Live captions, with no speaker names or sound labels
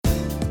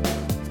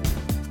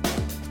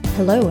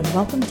Hello and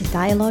welcome to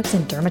Dialogues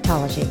in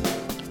Dermatology.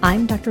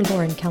 I'm Dr.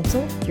 Lauren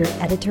Council, your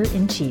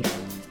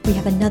editor-in-chief. We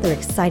have another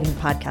exciting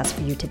podcast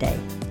for you today.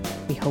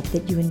 We hope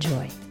that you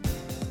enjoy.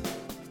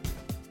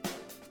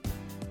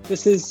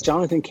 This is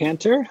Jonathan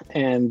Kantor,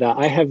 and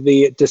I have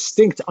the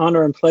distinct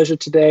honor and pleasure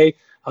today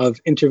of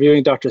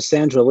interviewing Dr.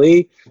 Sandra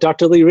Lee.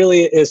 Dr. Lee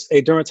really is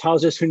a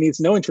dermatologist who needs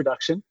no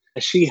introduction.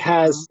 She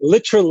has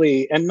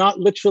literally, and not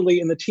literally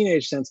in the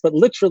teenage sense, but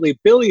literally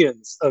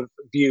billions of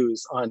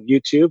views on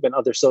YouTube and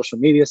other social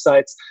media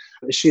sites.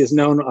 She is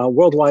known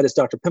worldwide as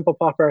Dr. Pimple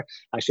Popper.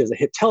 She has a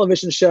hit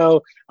television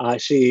show.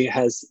 She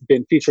has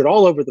been featured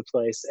all over the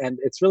place. And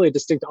it's really a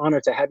distinct honor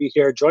to have you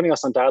here joining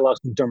us on Dialogues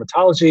in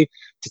Dermatology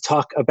to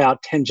talk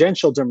about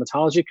tangential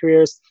dermatology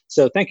careers.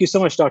 So thank you so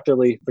much, Dr.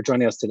 Lee, for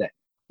joining us today.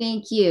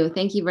 Thank you.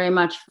 Thank you very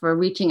much for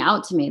reaching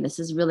out to me. This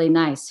is really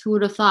nice. Who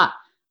would have thought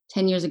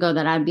 10 years ago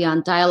that I'd be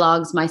on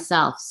Dialogues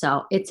myself?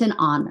 So it's an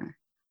honor,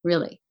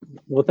 really.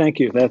 Well, thank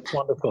you. That's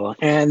wonderful.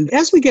 And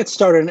as we get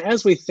started, and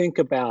as we think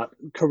about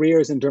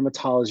careers in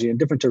dermatology and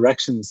different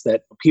directions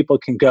that people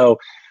can go,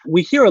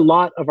 we hear a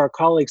lot of our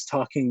colleagues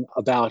talking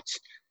about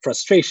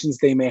frustrations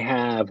they may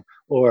have,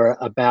 or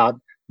about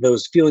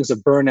those feelings of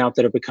burnout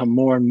that have become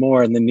more and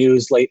more in the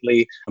news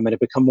lately, and have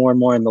become more and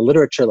more in the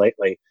literature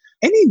lately.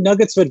 Any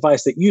nuggets of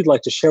advice that you'd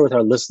like to share with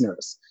our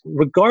listeners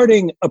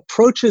regarding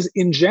approaches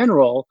in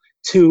general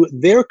to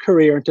their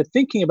career and to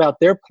thinking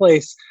about their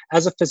place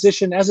as a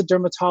physician, as a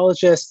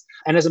dermatologist,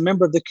 and as a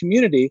member of the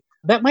community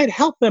that might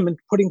help them in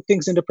putting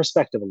things into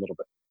perspective a little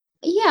bit?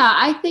 Yeah,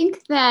 I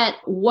think that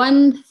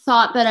one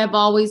thought that I've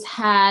always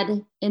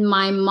had in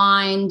my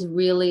mind,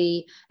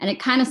 really, and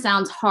it kind of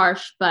sounds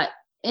harsh, but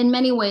in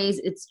many ways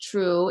it's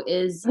true,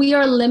 is we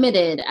are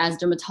limited as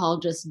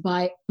dermatologists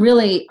by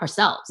really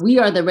ourselves. We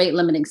are the rate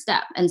limiting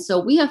step. And so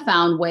we have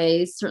found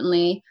ways,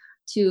 certainly,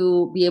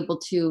 to be able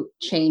to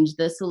change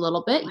this a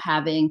little bit,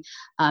 having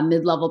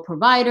mid-level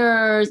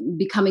providers,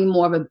 becoming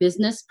more of a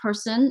business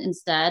person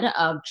instead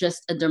of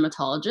just a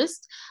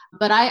dermatologist.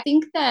 But I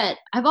think that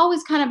I've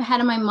always kind of had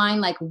in my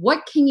mind, like,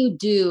 what can you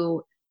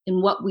do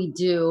in what we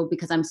do?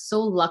 Because I'm so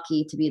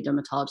lucky to be a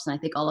dermatologist, and I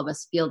think all of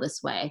us feel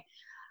this way.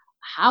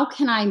 How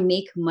can I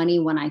make money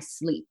when I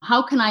sleep?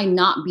 How can I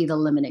not be the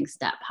limiting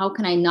step? How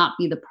can I not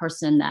be the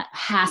person that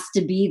has to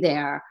be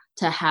there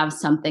to have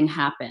something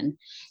happen?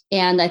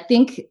 And I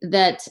think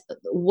that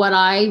what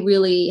I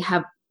really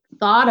have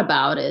thought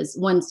about is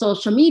when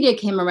social media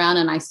came around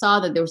and I saw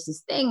that there was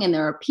this thing and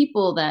there are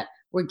people that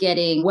were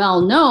getting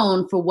well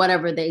known for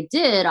whatever they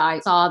did, I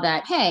saw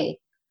that, hey,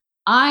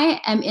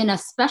 I am in a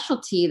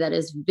specialty that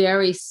is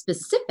very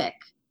specific.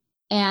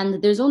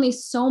 And there's only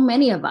so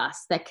many of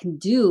us that can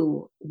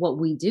do what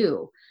we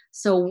do.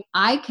 So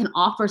I can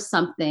offer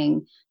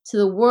something to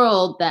the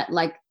world that,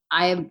 like,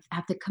 I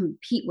have to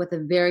compete with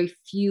a very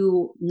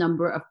few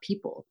number of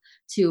people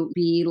to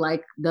be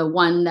like the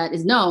one that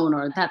is known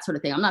or that sort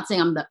of thing. I'm not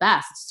saying I'm the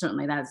best.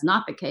 Certainly that is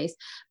not the case.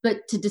 But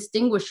to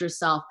distinguish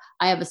yourself,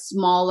 I have a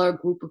smaller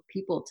group of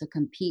people to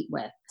compete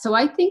with. So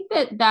I think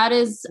that that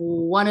is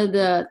one of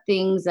the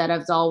things that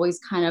has always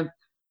kind of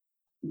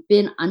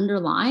been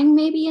underlying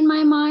maybe in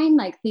my mind,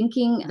 like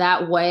thinking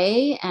that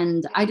way.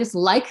 And I just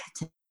like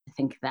to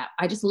think that.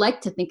 I just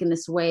like to think in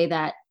this way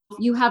that if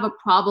you have a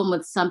problem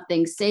with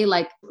something, say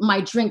like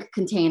my drink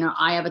container,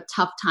 I have a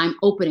tough time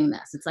opening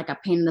this. It's like a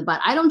pain in the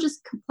butt. I don't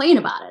just complain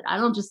about it. I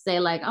don't just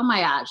say like, oh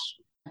my gosh,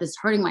 this is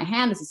hurting my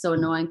hand. This is so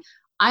annoying.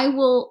 I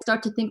will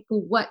start to think,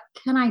 well, what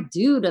can I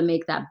do to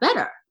make that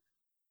better?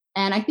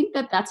 And I think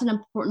that that's an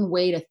important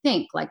way to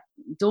think. Like,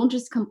 don't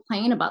just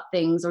complain about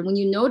things, or when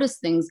you notice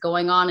things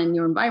going on in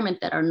your environment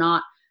that are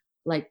not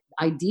like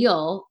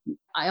ideal,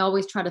 I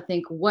always try to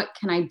think, what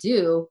can I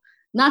do?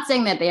 Not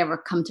saying that they ever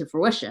come to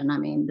fruition. I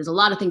mean, there's a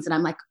lot of things that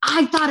I'm like,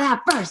 I thought of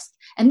that first,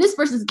 and this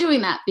person's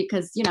doing that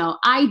because, you know,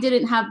 I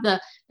didn't have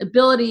the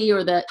ability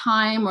or the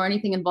time or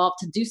anything involved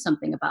to do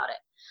something about it.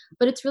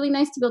 But it's really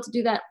nice to be able to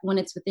do that when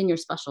it's within your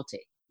specialty,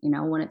 you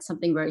know, when it's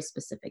something very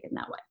specific in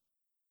that way.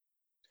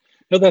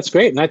 No, that's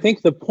great. And I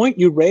think the point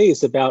you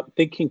raised about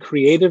thinking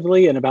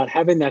creatively and about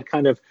having that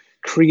kind of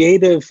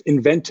creative,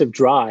 inventive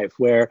drive,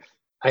 where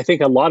I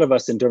think a lot of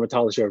us in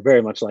dermatology are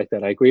very much like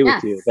that. I agree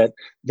with you that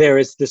there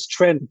is this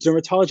trend.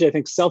 Dermatology, I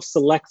think,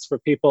 self-selects for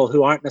people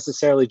who aren't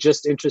necessarily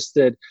just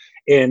interested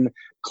in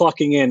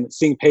clocking in,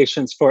 seeing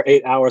patients for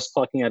 8 hours,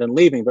 clocking out and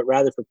leaving, but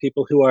rather for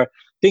people who are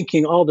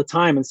thinking all the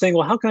time and saying,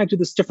 well, how can I do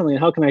this differently?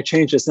 And how can I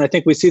change this? And I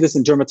think we see this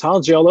in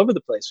dermatology all over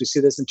the place. We see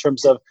this in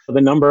terms of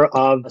the number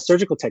of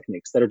surgical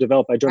techniques that are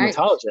developed by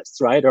dermatologists,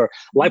 right? Or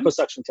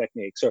liposuction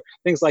techniques or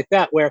things like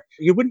that, where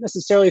you wouldn't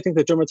necessarily think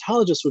that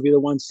dermatologists would be the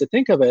ones to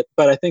think of it.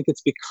 But I think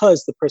it's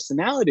because the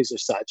personalities are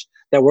such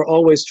that we're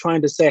always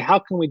trying to say, how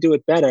can we do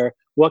it better?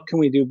 What can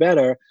we do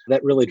better?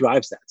 That really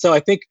drives that. So I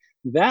think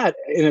that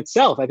in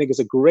itself, I think, is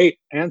a great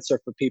answer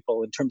for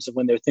people in terms of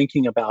when they're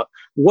thinking about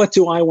what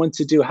do I want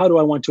to do? How do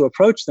I want to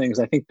approach things?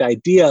 I think the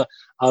idea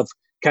of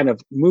kind of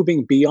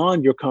moving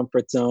beyond your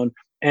comfort zone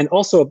and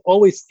also of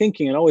always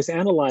thinking and always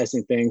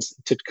analyzing things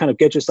to kind of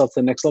get yourself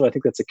to the next level, I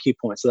think that's a key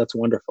point. So that's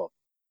wonderful.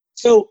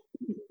 So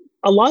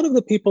A lot of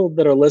the people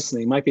that are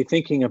listening might be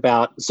thinking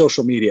about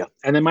social media,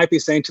 and they might be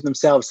saying to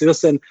themselves,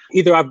 listen,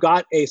 either I've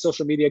got a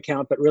social media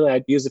account, but really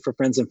I use it for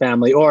friends and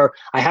family, or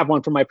I have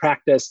one for my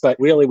practice, but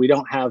really we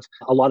don't have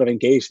a lot of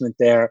engagement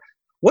there.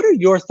 What are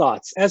your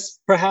thoughts as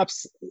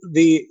perhaps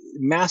the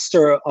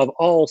master of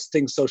all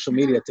things social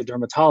media to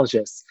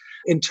dermatologists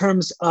in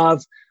terms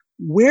of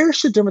where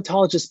should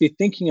dermatologists be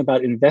thinking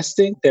about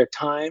investing their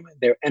time,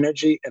 their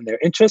energy, and their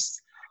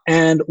interests?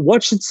 And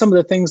what should some of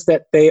the things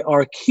that they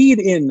are keyed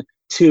in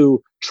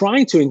to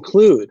trying to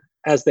include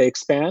as they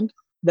expand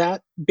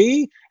that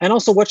be? And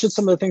also, what should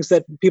some of the things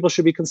that people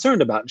should be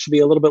concerned about and should be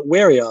a little bit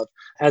wary of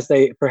as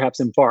they perhaps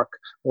embark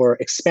or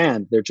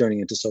expand their journey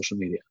into social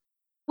media?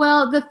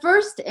 Well, the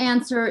first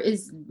answer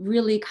is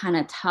really kind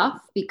of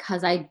tough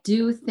because I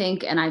do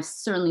think, and I've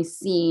certainly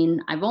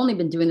seen, I've only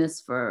been doing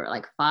this for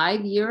like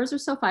 5 years or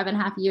so,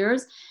 5.5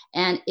 years,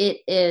 and it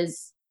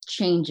is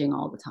changing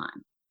all the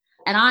time.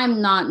 And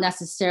I'm not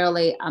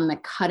necessarily on the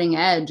cutting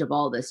edge of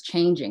all this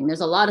changing.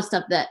 There's a lot of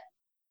stuff that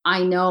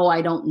I know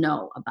I don't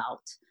know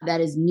about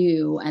that is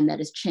new and that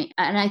is changed.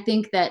 And I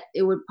think that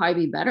it would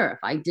probably be better if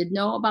I did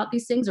know about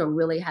these things or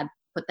really had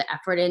put the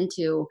effort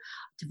into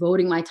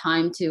devoting my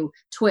time to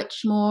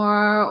Twitch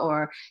more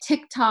or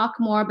TikTok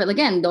more. But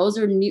again, those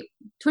are new.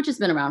 Twitch has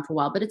been around for a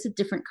while, but it's a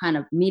different kind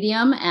of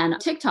medium, and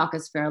TikTok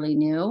is fairly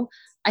new.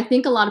 I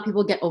think a lot of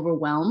people get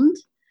overwhelmed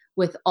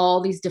with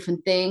all these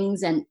different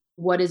things and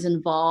what is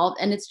involved.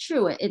 And it's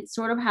true. It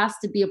sort of has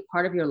to be a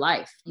part of your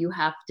life. You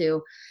have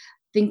to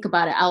think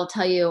about it. I'll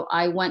tell you,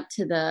 I went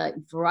to the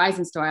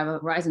Verizon store. I have a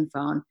Verizon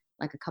phone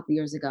like a couple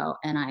years ago,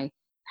 and I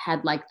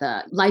had like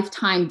the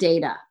lifetime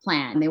data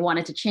plan. They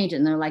wanted to change it.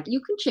 And they're like, you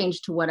can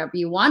change to whatever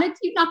you wanted.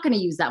 You're not going to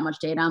use that much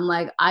data. I'm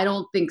like, I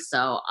don't think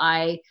so.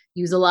 I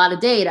use a lot of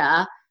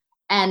data.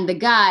 And the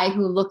guy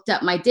who looked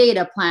up my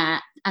data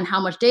plan and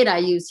how much data I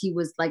use, he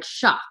was like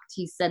shocked.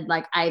 He said,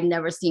 like, I've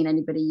never seen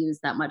anybody use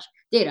that much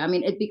data. I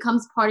mean, it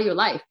becomes part of your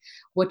life,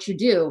 what you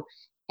do.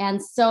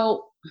 And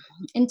so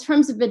in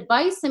terms of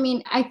advice, I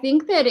mean, I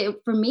think that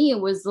for me, it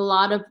was a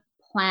lot of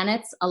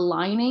planets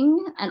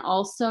aligning, and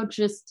also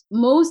just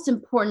most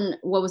important,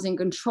 what was in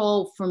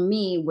control for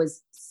me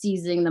was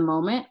seizing the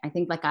moment. I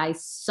think like I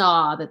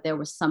saw that there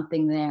was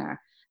something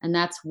there, and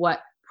that's what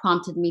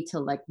prompted me to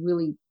like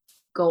really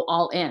go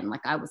all in.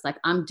 Like I was like,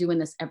 I'm doing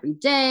this every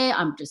day.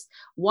 I'm just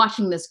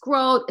watching this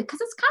grow,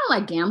 because it's kind of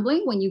like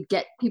gambling. When you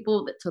get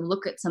people to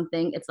look at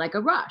something, it's like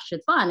a rush.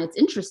 It's fun. It's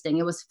interesting.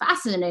 It was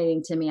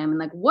fascinating to me. I mean,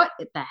 like, what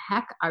the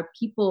heck are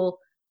people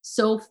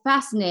so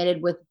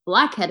fascinated with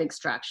blackhead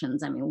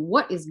extractions? I mean,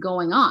 what is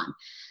going on?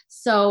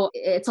 So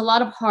it's a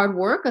lot of hard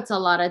work. It's a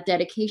lot of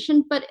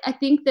dedication, but I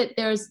think that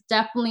there's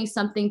definitely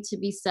something to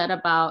be said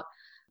about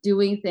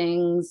doing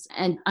things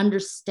and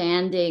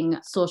understanding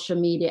social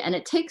media. And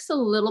it takes a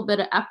little bit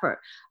of effort.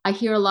 I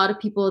hear a lot of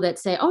people that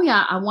say, oh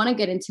yeah, I want to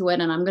get into it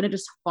and I'm going to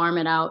just farm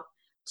it out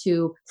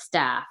to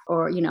staff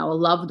or, a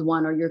loved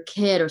one or your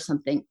kid or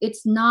something.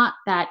 It's not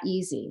that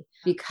easy,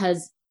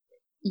 because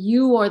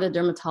you are the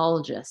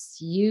dermatologist.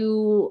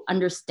 You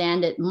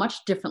understand it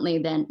much differently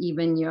than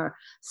even your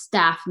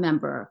staff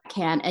member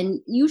can. And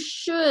you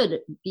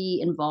should be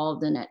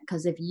involved in it,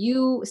 because if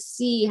you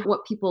see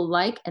what people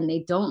like and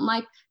they don't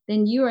like,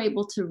 then you're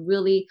able to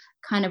really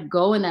kind of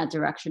go in that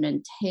direction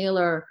and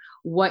tailor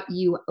what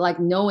you like,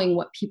 knowing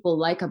what people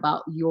like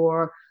about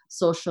your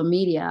social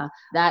media.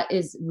 That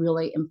is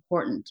really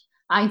important.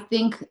 I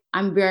think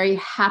I'm very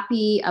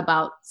happy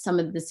about some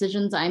of the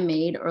decisions I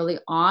made early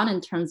on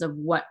in terms of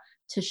what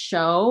to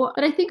show.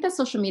 But I think that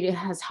social media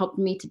has helped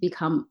me to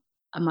become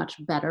a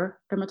much better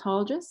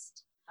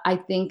dermatologist. I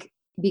think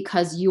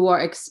because you are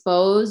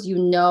exposed,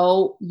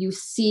 you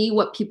see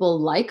what people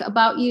like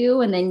about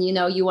you, and then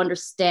you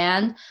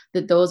understand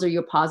that those are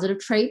your positive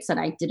traits. And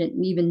I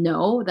didn't even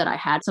know that I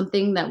had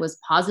something that was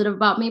positive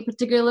about me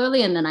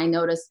particularly. And then I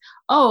noticed,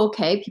 oh,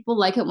 okay, people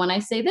like it when I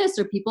say this,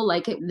 or people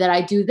like it that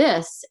I do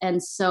this.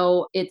 And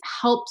so it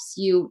helps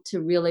you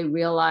to really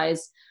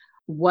realize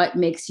what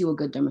makes you a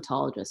good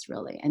dermatologist,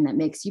 really, and that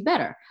makes you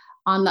better.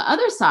 On the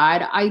other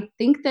side, I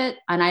think that,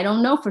 and I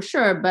don't know for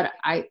sure, but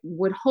I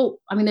would hope,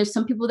 I mean, there's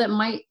some people that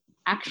might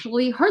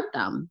actually hurt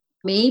them,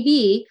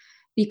 maybe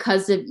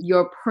because of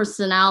your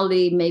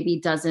personality maybe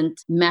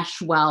doesn't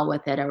mesh well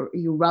with it, or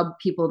you rub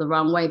people the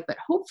wrong way. But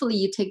hopefully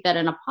you take that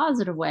in a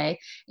positive way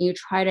and you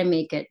try to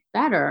make it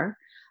better,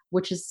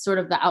 which is sort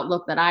of the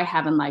outlook that I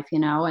have in life,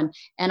 and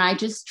I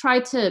just try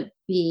to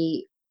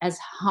be as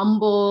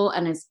humble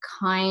and as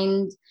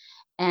kind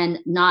and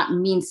not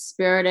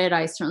mean-spirited.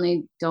 I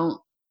certainly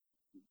don't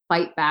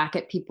fight back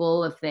at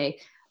people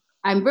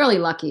I'm really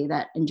lucky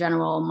that in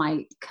general,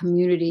 my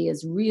community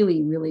is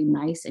really, really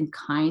nice and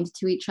kind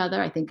to each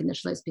other. I think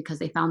initially it's because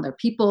they found their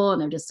people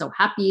and they're just so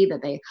happy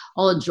that they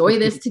all enjoy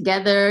this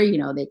together.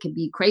 They could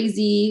be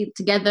crazy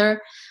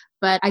together,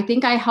 but I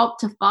think I help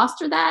to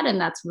foster that.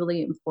 And that's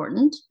really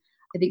important.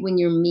 I think when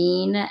you're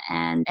mean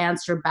and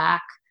answer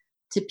back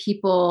to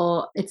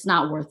people, it's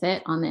not worth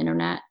it on the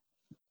internet.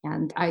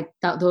 And I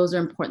thought those are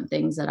important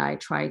things that I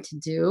try to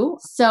do.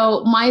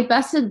 So my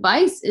best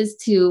advice is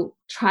to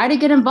try to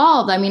get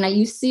involved. I mean,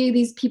 you see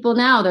these people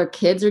now, their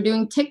kids are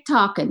doing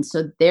TikTok, and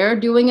so they're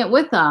doing it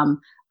with them.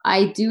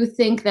 I do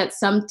think that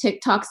some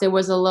TikToks, there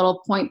was a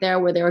little point there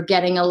where they were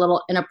getting a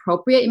little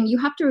inappropriate. And you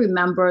have to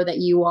remember that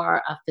you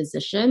are a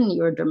physician,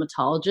 you're a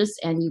dermatologist,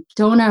 and you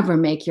don't ever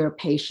make your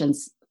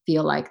patients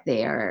feel like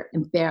they're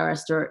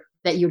embarrassed or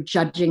that you're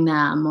judging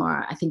them,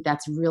 or I think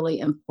that's really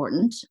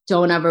important.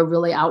 Don't ever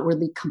really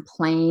outwardly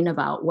complain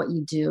about what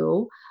you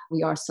do.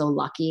 We are so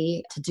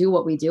lucky to do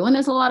what we do. And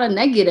there's a lot of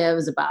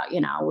negatives about,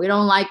 we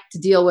don't like to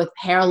deal with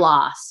hair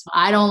loss.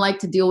 I don't like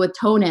to deal with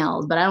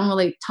toenails, but I don't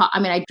really talk.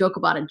 I mean, I joke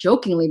about it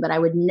jokingly, but I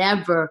would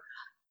never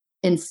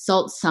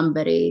insult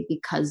somebody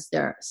because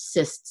their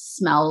cysts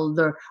smelled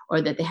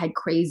or that they had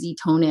crazy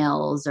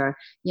toenails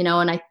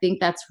and I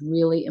think that's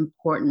really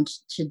important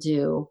to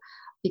do.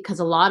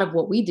 Because a lot of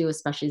what we do,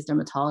 especially as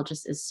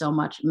dermatologists, is so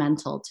much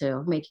mental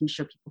too, making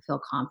sure people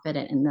feel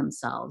confident in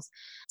themselves.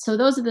 So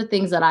those are the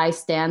things that I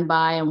stand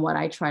by and what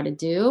I try to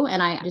do.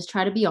 And I just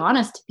try to be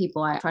honest to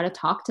people. I try to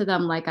talk to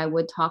them like I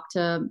would talk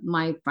to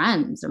my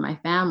friends or my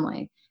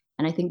family.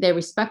 And I think they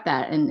respect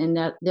that. And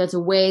that there's a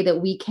way that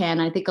we can,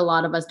 I think a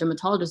lot of us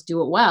dermatologists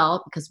do it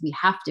well because we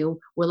have to.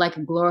 We're like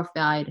a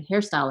glorified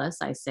hairstylist,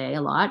 I say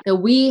a lot, that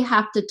we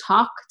have to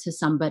talk to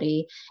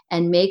somebody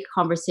and make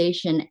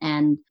conversation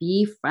and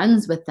be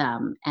friends with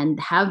them and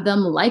have them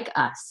like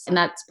us. And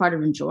that's part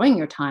of enjoying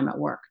your time at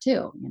work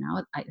too.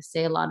 I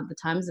say a lot of the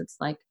times it's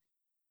like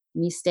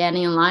me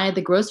standing in line at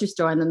the grocery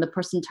store and then the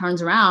person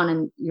turns around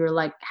and you're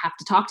like, have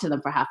to talk to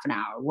them for half an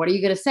hour. What are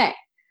you going to say?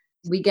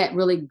 We get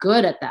really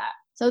good at that.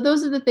 So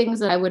those are the things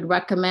that I would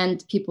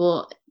recommend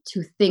people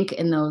to think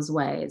in those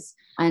ways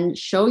and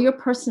show your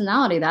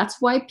personality.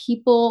 That's why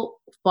people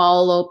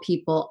follow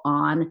people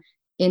on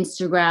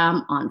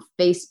Instagram, on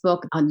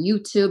Facebook, on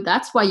YouTube.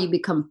 That's why you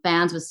become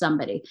fans with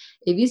somebody.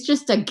 If he's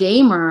just a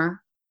gamer,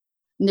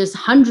 and there's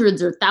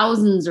hundreds or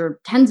thousands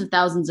or tens of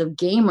thousands of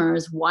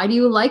gamers, why do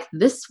you like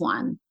this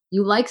one?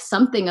 You like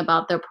something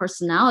about their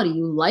personality.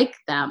 You like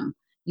them.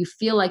 You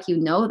feel like you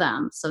know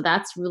them. So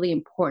that's really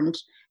important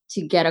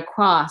to get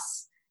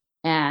across,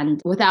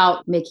 and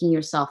without making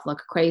yourself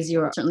look crazy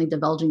or certainly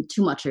divulging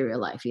too much of your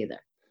life either.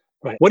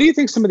 Right. What do you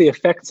think some of the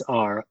effects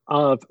are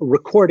of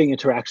recording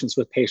interactions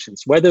with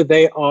patients, whether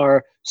they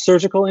are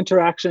surgical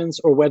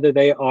interactions or whether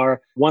they are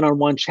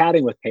one-on-one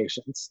chatting with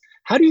patients?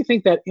 How do you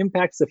think that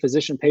impacts the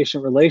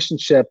physician-patient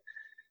relationship,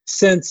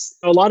 since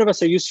a lot of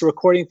us are used to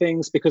recording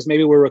things because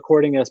maybe we're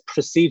recording a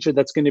procedure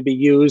that's going to be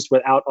used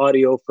without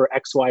audio for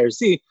X, Y, or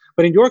Z.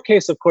 But in your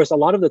case, of course, a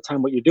lot of the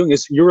time what you're doing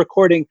is you're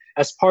recording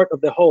as part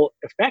of the whole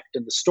effect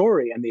and the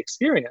story and the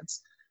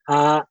experience.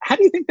 How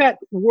do you think that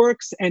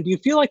works? And do you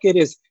feel like it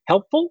is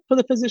helpful for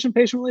the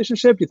physician-patient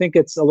relationship? Do you think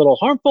it's a little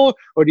harmful,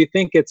 or do you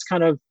think it's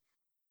kind of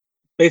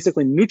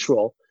basically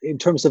neutral in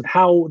terms of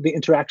how the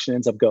interaction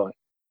ends up going?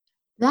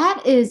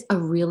 That is a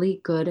really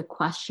good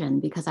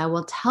question, because I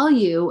will tell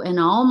you, in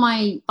all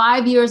my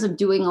 5 years of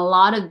doing a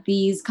lot of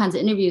these kinds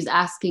of interviews,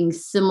 asking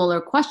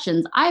similar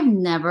questions, I've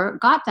never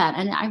got that.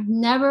 And I've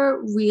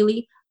never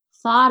really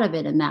thought of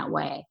it in that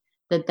way,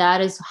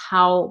 that is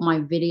how my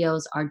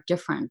videos are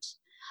different.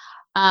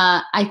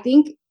 I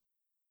think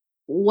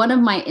one of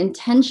my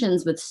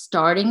intentions with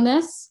starting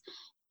this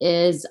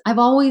is I've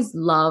always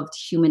loved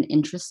human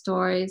interest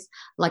stories.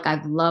 Like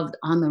I've loved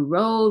On the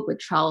Road with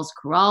Charles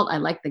Kuralt. I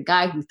like the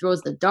guy who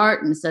throws the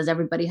dart and says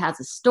everybody has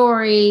a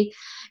story.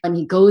 And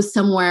he goes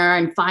somewhere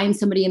and finds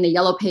somebody in the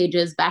yellow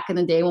pages back in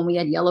the day when we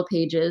had yellow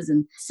pages.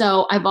 And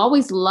so I've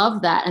always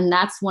loved that. And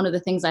that's one of the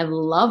things I've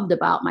loved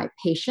about my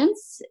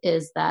patients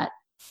is that,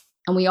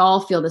 and we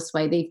all feel this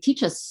way, they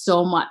teach us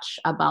so much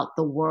about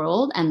the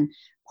world. And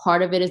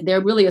part of it is they're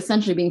really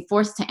essentially being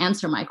forced to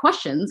answer my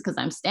questions because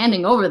I'm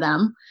standing over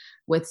them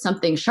with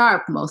something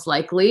sharp, most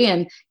likely.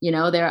 And,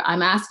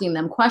 I'm asking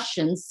them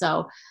questions.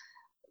 So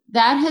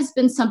that has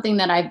been something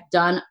that I've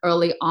done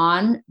early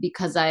on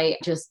because I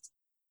just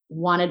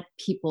wanted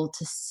people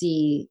to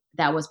see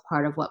that was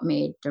part of what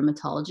made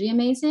dermatology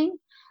amazing.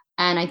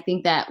 And I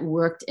think that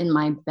worked in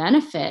my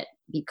benefit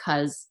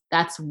because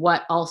that's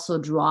what also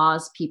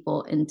draws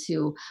people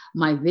into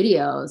my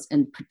videos.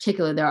 In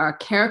particular, there are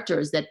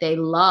characters that they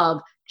love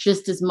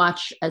just as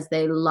much as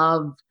they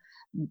love,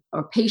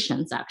 or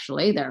patients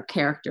actually, they're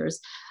characters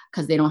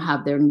because they don't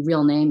have their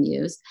real name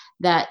used,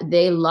 that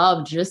they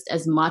love just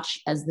as much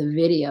as the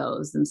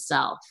videos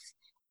themselves.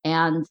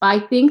 And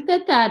I think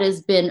that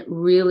has been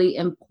really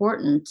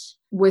important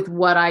with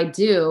what I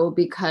do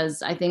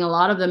because I think a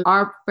lot of them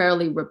are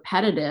fairly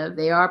repetitive.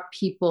 They are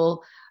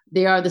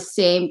the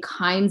same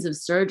kinds of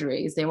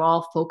surgeries. They were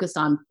all focused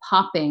on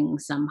popping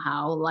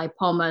somehow,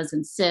 lipomas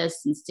and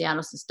cysts and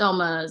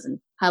steatocystomas and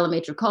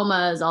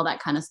pilomatricomas, all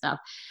that kind of stuff.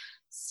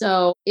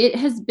 So it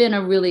has been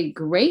a really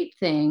great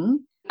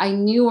thing. I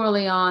knew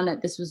early on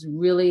that this was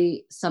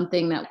really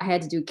something that I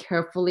had to do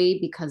carefully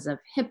because of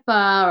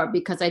HIPAA or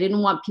because I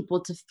didn't want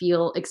people to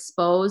feel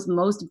exposed.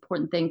 Most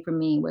important thing for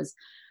me was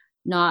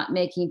not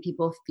making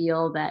people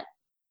feel that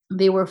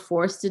they were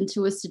forced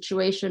into a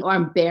situation or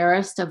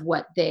embarrassed of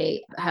what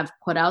they have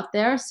put out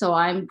there. So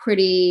I'm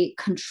pretty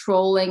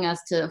controlling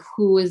as to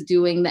who is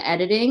doing the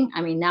editing.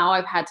 I mean, now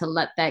I've had to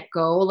let that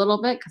go a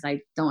little bit because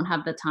I don't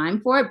have the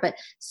time for it. But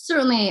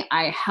certainly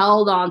I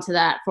held on to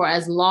that for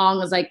as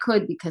long as I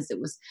could because it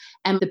was,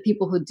 and the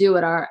people who do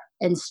it are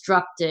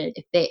instructed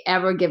if they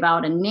ever give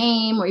out a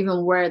name or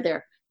even where they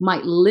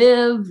might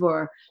live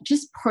or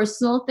just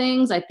personal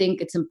things. I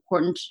think it's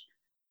important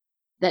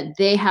that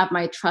they have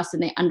my trust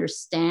and they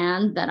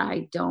understand that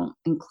I don't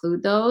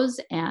include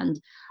those.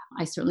 And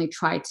I certainly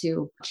try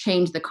to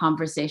change the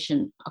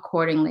conversation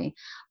accordingly.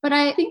 But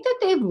I think that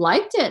they've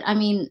liked it. I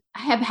mean, I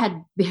have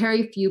had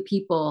very few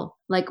people,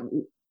 like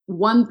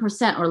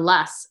 1% or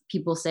less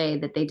people say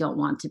that they don't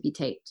want to be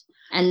taped.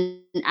 And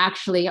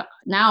actually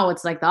now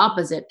it's like the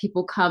opposite.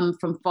 People come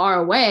from far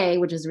away,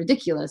 which is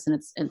ridiculous in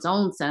its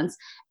own sense.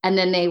 And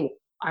then they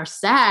are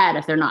sad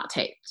if they're not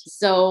taped.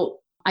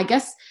 So I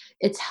guess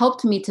it's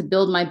helped me to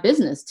build my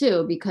business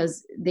too,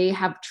 because they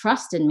have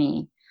trust in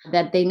me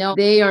that they know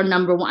they are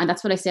number one. And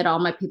that's what I say to all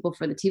my people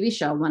for the TV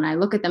show. When I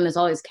look at them, there's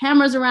all these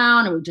cameras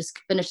around and we just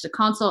finished the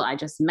consult. I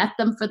just met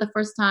them for the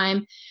first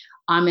time.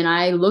 And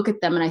I look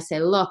at them and I say,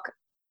 look,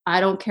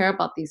 I don't care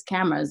about these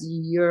cameras.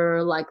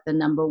 You're like the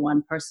number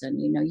one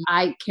person,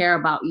 I care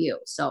about you.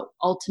 So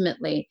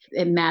ultimately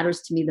it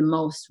matters to me the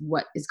most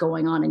what is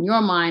going on in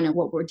your mind and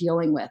what we're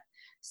dealing with.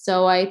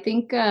 So I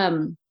think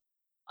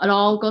it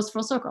all goes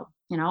full circle.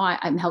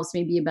 It helps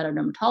me be a better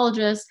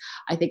dermatologist.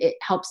 I think it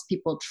helps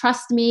people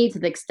trust me to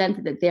the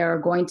extent that they're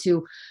going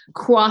to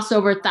cross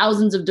over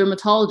thousands of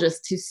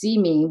dermatologists to see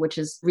me, which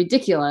is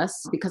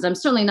ridiculous because I'm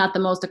certainly not the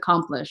most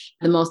accomplished,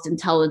 the most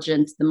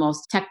intelligent, the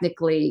most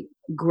technically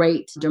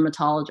great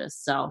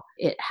dermatologist. So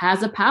it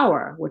has a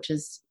power, which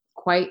is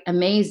quite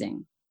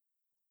amazing.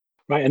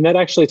 Right. And that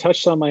actually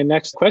touched on my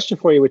next question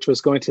for you, which was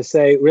going to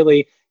say,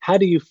 really, how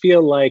do you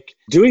feel like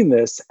doing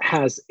this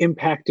has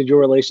impacted your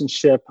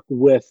relationship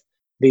with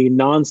the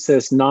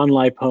non-cis,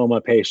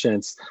 non-lipoma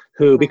patients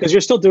who, because you're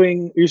still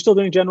doing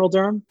general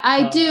derm?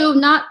 I do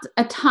not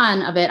a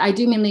ton of it. I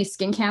do mainly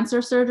skin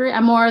cancer surgery.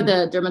 I'm more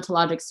the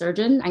dermatologic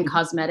surgeon and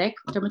cosmetic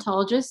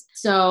dermatologist.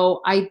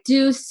 So I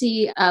do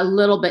see a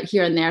little bit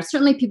here and there.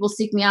 Certainly people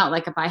seek me out.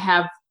 Like if I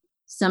have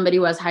somebody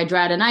who has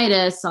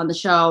hidradenitis on the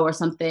show or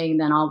something,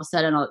 then all of a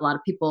sudden a lot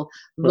of people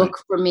look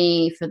for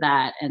me for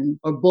that.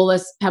 Or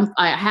bullous,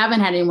 I haven't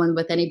had anyone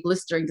with any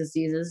blistering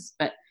diseases,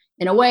 but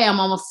in a way, I'm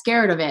almost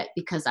scared of it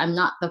because I'm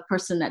not the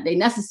person that they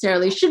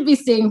necessarily should be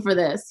seeing for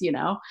this,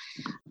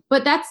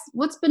 But that's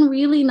what's been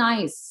really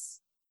nice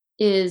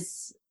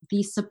is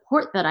the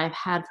support that I've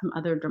had from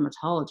other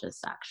dermatologists,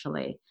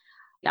 actually.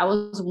 That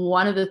was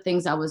one of the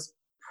things I was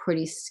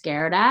pretty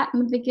scared at in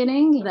the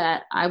beginning,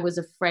 that I was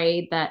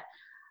afraid that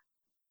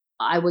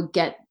I would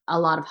get a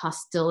lot of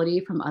hostility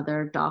from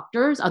other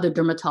doctors, other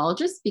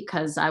dermatologists,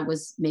 because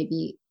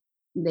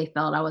they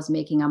felt I was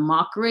making a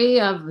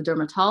mockery of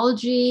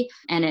dermatology.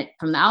 And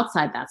from the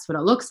outside, that's what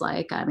it looks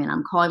like. I mean,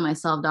 I'm calling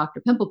myself Dr.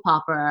 Pimple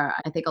Popper.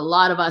 I think a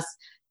lot of us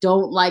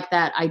don't like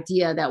that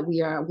idea that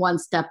we are one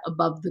step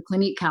above the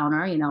clinique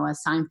counter,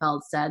 as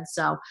Seinfeld said.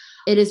 So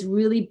it has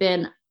really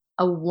been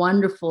a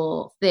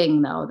wonderful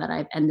thing, though, that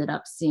I've ended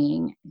up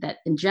seeing that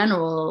in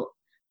general,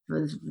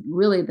 for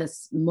really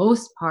this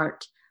most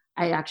part,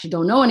 I actually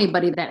don't know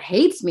anybody that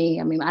hates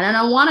me. I mean, I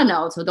don't want to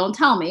know, so don't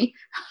tell me.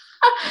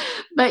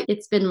 But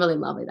it's been really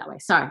lovely that way.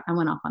 Sorry, I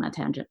went off on a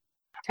tangent.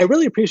 I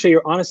really appreciate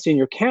your honesty and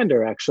your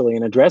candor, actually,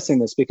 in addressing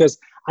this, because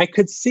I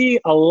could see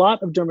a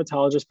lot of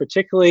dermatologists,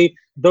 particularly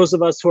those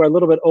of us who are a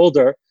little bit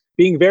older,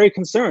 being very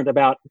concerned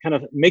about kind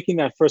of making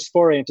that first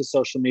foray into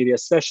social media,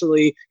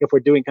 especially if we're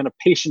doing kind of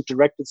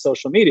patient-directed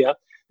social media,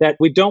 that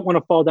we don't want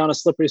to fall down a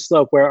slippery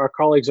slope where our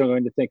colleagues are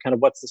going to think kind of,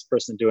 what's this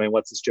person doing?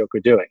 What's this joker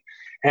doing?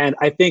 And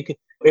I think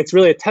it's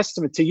really a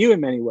testament to you in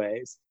many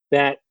ways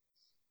that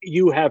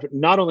you have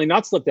not only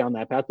not slipped down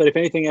that path, but if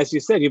anything, as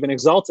you said, you've been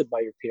exalted by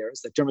your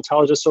peers, that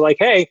dermatologists are like,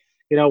 hey,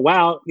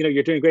 wow,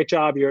 you're doing a great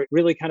job. You're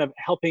really kind of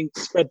helping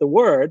spread the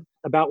word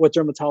about what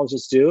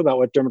dermatologists do, about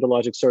what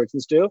dermatologic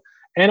surgeons do,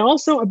 and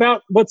also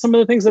about what some of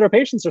the things that our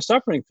patients are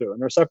suffering through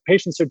and our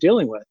patients are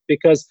dealing with.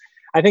 Because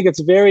I think it's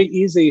very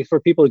easy for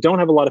people who don't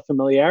have a lot of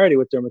familiarity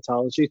with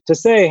dermatology to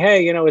say,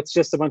 hey, it's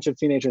just a bunch of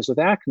teenagers with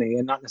acne,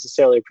 and not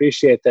necessarily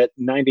appreciate that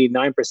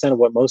 99% of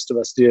what most of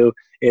us do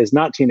is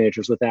not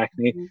teenagers with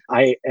acne. Mm-hmm.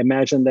 I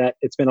imagine that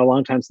it's been a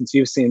long time since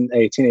you've seen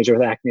a teenager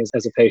with acne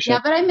as a patient.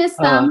 Yeah, but I miss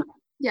them.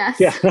 Yes.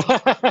 Yeah.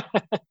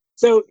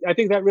 So I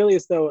think that really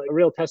is, though, a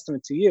real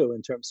testament to you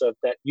in terms of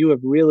that you have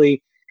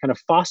really kind of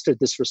fostered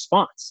this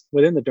response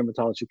within the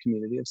dermatology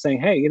community of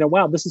saying, hey,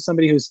 wow, this is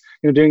somebody who's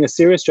doing a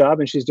serious job,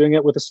 and she's doing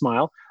it with a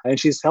smile, and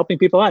she's helping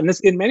people out. And this,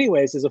 in many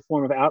ways, is a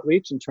form of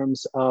outreach in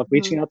terms of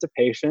reaching out to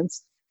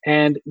patients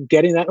and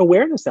getting that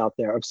awareness out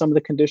there of some of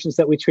the conditions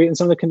that we treat and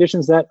some of the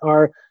conditions that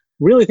are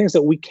really things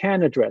that we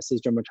can address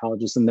as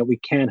dermatologists and that we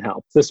can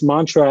help. This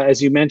mantra,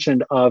 as you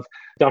mentioned, of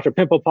Dr.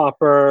 Pimple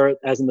Popper,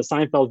 as in the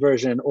Seinfeld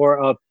version, or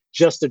of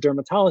just a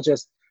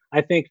dermatologist,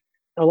 I think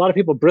a lot of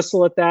people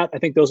bristle at that. I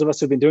think those of us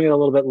who've been doing it a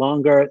little bit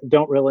longer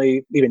don't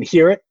really even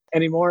hear it.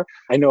 anymore.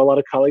 I know a lot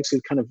of colleagues who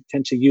kind of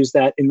tend to use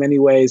that in many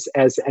ways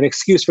as an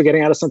excuse for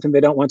getting out of something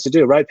they don't want to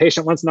do, right?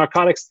 Patient wants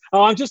narcotics.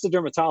 Oh, I'm just a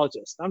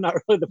dermatologist. I'm not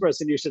really the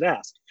person you should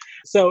ask.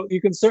 So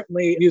you can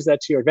certainly use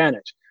that to your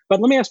advantage. But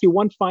let me ask you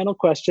one final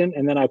question,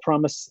 and then I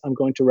promise I'm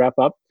going to wrap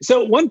up.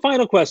 So one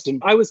final question.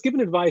 I was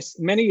given advice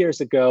many years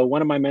ago.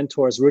 One of my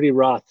mentors, Rudy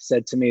Roth,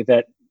 said to me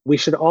that we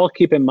should all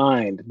keep in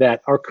mind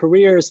that our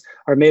careers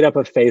are made up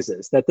of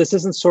phases, that this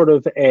isn't sort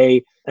of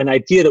an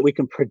idea that we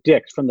can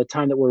predict from the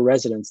time that we're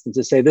residents and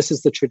to say, this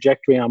is the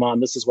trajectory I'm on,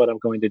 this is what I'm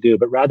going to do.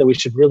 But rather, we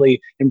should really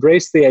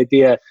embrace the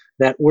idea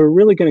that we're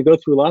really going to go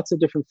through lots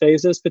of different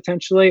phases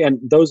potentially. And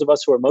those of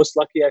us who are most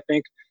lucky, I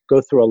think,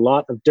 go through a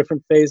lot of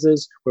different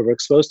phases where we're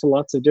exposed to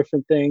lots of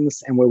different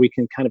things and where we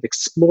can kind of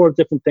explore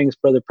different things,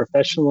 whether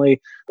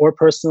professionally or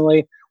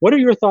personally. What are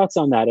your thoughts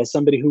on that as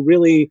somebody who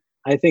really,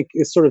 I think,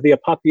 is sort of the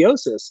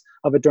apotheosis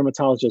of a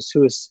dermatologist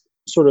who is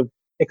sort of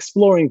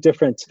exploring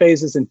different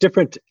phases and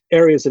different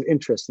areas of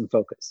interest and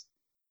focus?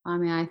 I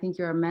mean, I think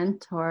your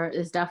mentor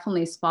is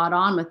definitely spot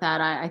on with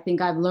that. I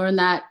think I've learned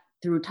that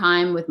through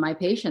time with my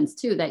patients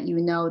too, that you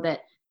know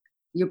that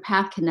your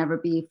path can never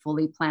be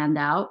fully planned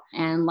out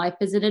and life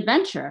is an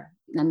adventure.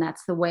 And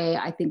that's the way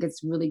I think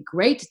it's really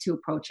great to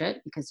approach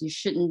it, because you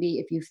shouldn't be,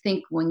 if you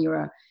think when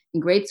you're in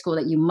grade school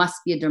that you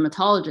must be a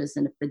dermatologist,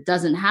 and if it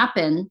doesn't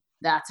happen,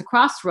 that's a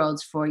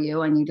crossroads for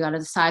you, and you got to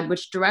decide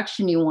which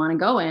direction you want to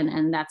go in.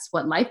 And that's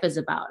what life is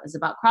about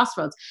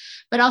crossroads.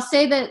 But I'll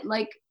say that,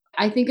 like,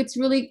 I think it's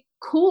really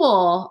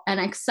cool and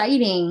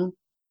exciting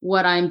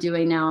what I'm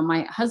doing now. And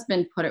my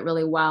husband put it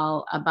really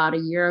well about a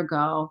year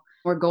ago.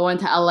 We're going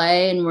to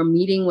LA and we're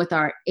meeting with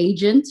our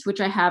agent, which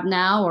I have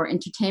now, or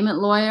entertainment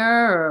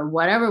lawyer or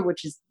whatever,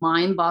 which is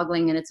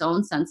mind-boggling in its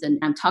own sense. And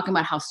I'm talking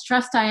about how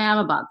stressed I am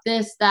about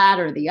this, that,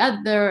 or the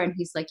other. And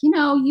he's like,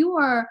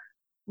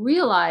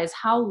 realize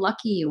how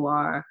lucky you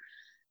are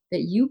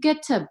that you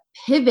get to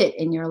pivot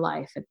in your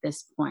life at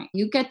this point.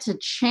 You get to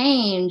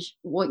change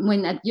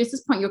when at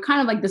this point, you're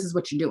kind of like, this is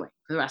what you're doing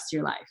for the rest of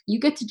your life. You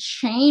get to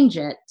change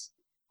it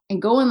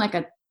and go in like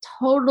a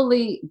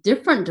totally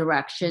different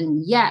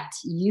direction, yet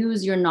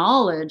use your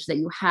knowledge that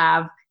you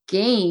have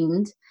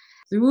gained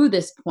through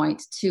this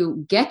point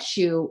to get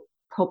you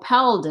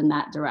propelled in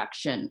that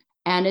direction.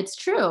 And it's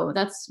true.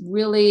 That's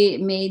really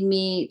made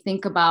me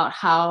think about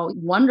how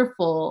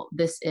wonderful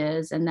this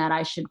is and that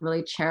I should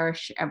really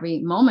cherish every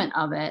moment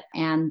of it.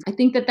 And I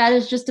think that that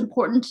is just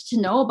important to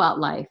know about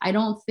life. I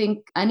don't think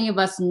any of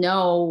us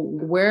know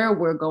where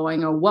we're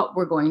going or what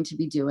we're going to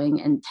be doing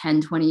in 10,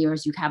 20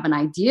 years. You have an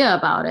idea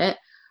about it.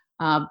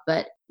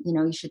 But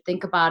you should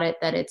think about it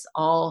that it's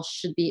all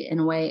should be in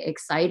a way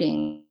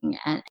exciting.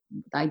 And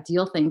the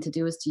ideal thing to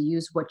do is to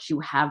use what you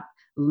have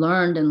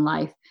learned in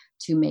life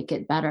to make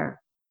it better.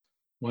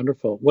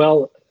 Wonderful.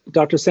 Well,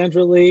 Dr.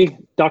 Sandra Lee,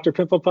 Dr.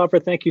 Pimple Popper,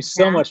 thank you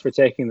so much for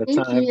taking the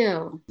time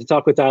to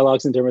talk with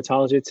Dialogues in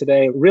Dermatology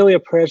today. Really a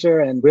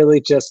pleasure, and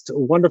really just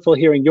wonderful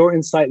hearing your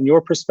insight and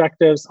your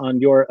perspectives on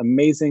your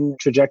amazing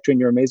trajectory and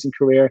your amazing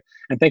career.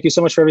 And thank you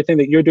so much for everything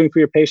that you're doing for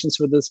your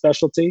patients with this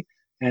specialty.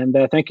 And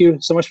thank you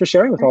so much for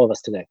sharing with all of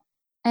us today.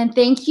 And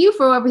thank you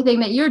for everything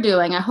that you're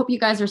doing. I hope you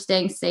guys are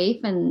staying safe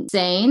and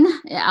sane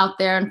out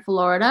there in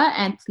Florida.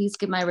 And please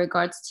give my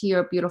regards to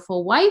your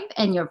beautiful wife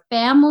and your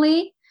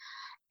family.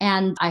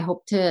 And I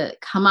hope to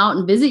come out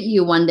and visit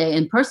you one day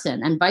in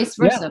person, and vice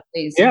versa,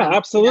 please. Yeah,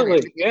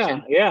 absolutely.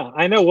 Yeah.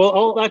 I know. Well,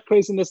 all that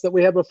craziness that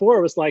we had before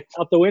was like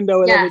out the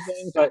window and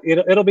everything. But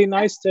it'll be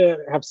nice to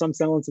have some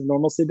semblance of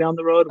normalcy down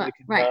the road. We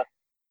can,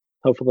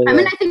 hopefully. I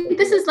mean, I think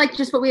this is like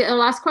just our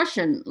last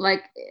question.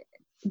 Like,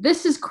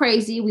 this is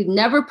crazy. We've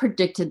never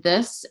predicted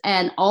this,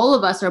 and all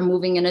of us are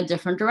moving in a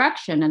different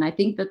direction. And I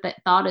think that the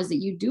thought is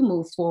that you do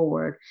move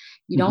forward.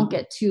 You don't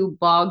get too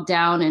bogged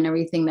down in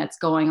everything that's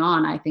going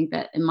on. I think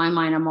that in my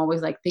mind, I'm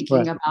always like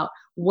thinking about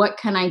what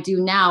can I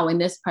do now in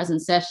this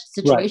present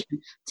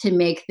situation to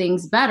make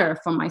things better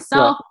for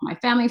myself, my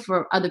family,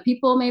 for other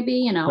people,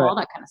 maybe, all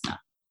that kind of stuff.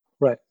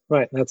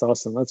 Right. That's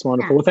awesome. That's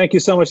wonderful. Well, thank you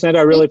so much,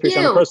 Sandra. I really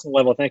appreciate it on a personal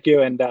level. Thank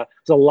you. And it was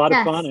a lot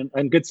of fun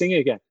and good seeing you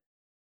again.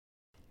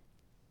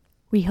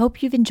 We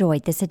hope you've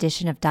enjoyed this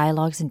edition of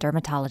Dialogues in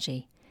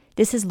Dermatology.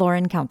 This is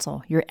Lauren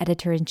Council, your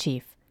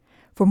editor-in-chief.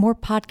 For more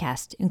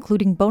podcasts,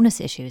 including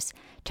bonus issues,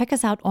 check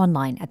us out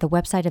online at the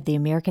website of the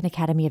American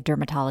Academy of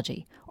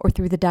Dermatology or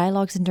through the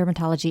Dialogues in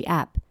Dermatology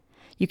app.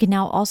 You can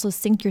now also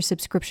sync your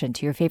subscription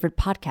to your favorite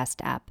podcast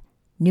app.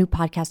 New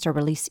podcasts are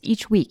released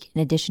each week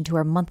in addition to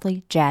our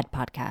monthly JAD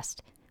podcast.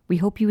 We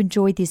hope you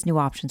enjoyed these new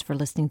options for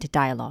listening to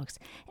Dialogues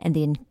and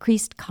the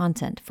increased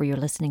content for your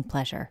listening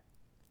pleasure.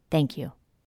 Thank you.